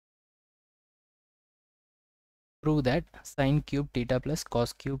prove that sin cube theta plus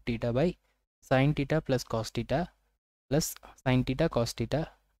cos cube theta by sin theta plus cos theta plus sin theta cos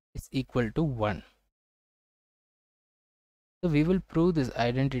theta is equal to 1. So we will prove this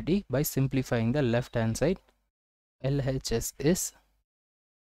identity by simplifying the left hand side. LHS is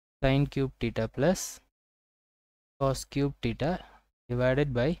sin cube theta plus cos cube theta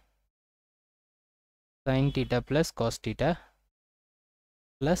divided by sin theta plus cos theta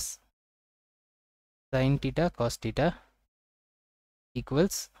plus sin theta cos theta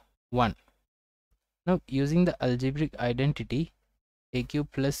equals 1. Now using the algebraic identity, a cube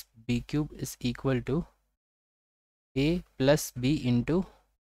plus b cube is equal to a plus b into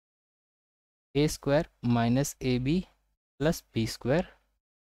a square minus ab plus b square.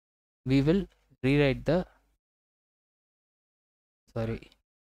 We will rewrite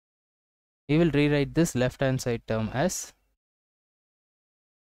this left hand side term as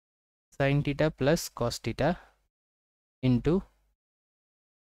sin theta plus cos theta into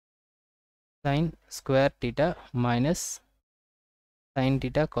sin square theta minus sin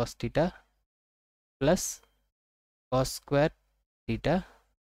theta cos theta plus cos square theta,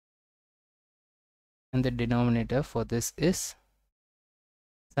 and the denominator for this is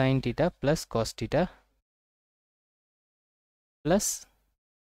sin theta plus cos theta plus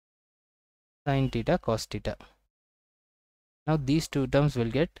sin theta cos theta. Now these two terms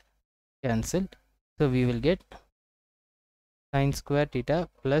will get cancelled, so we will get sin square theta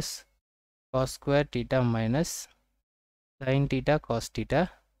plus cos square theta minus sin theta cos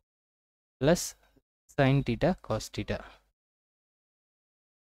theta plus sin theta cos theta.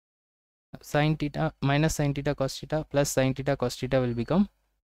 Sin theta minus sin theta cos theta plus sin theta cos theta will become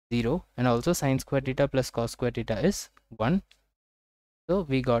 0, and also sin square theta plus cos square theta is 1. So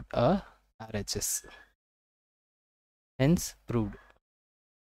we got a RHS, hence proved.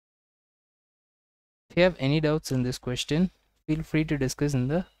 If you have any doubts in this question, feel free to discuss in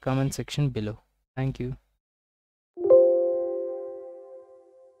the comment section below. Thank you.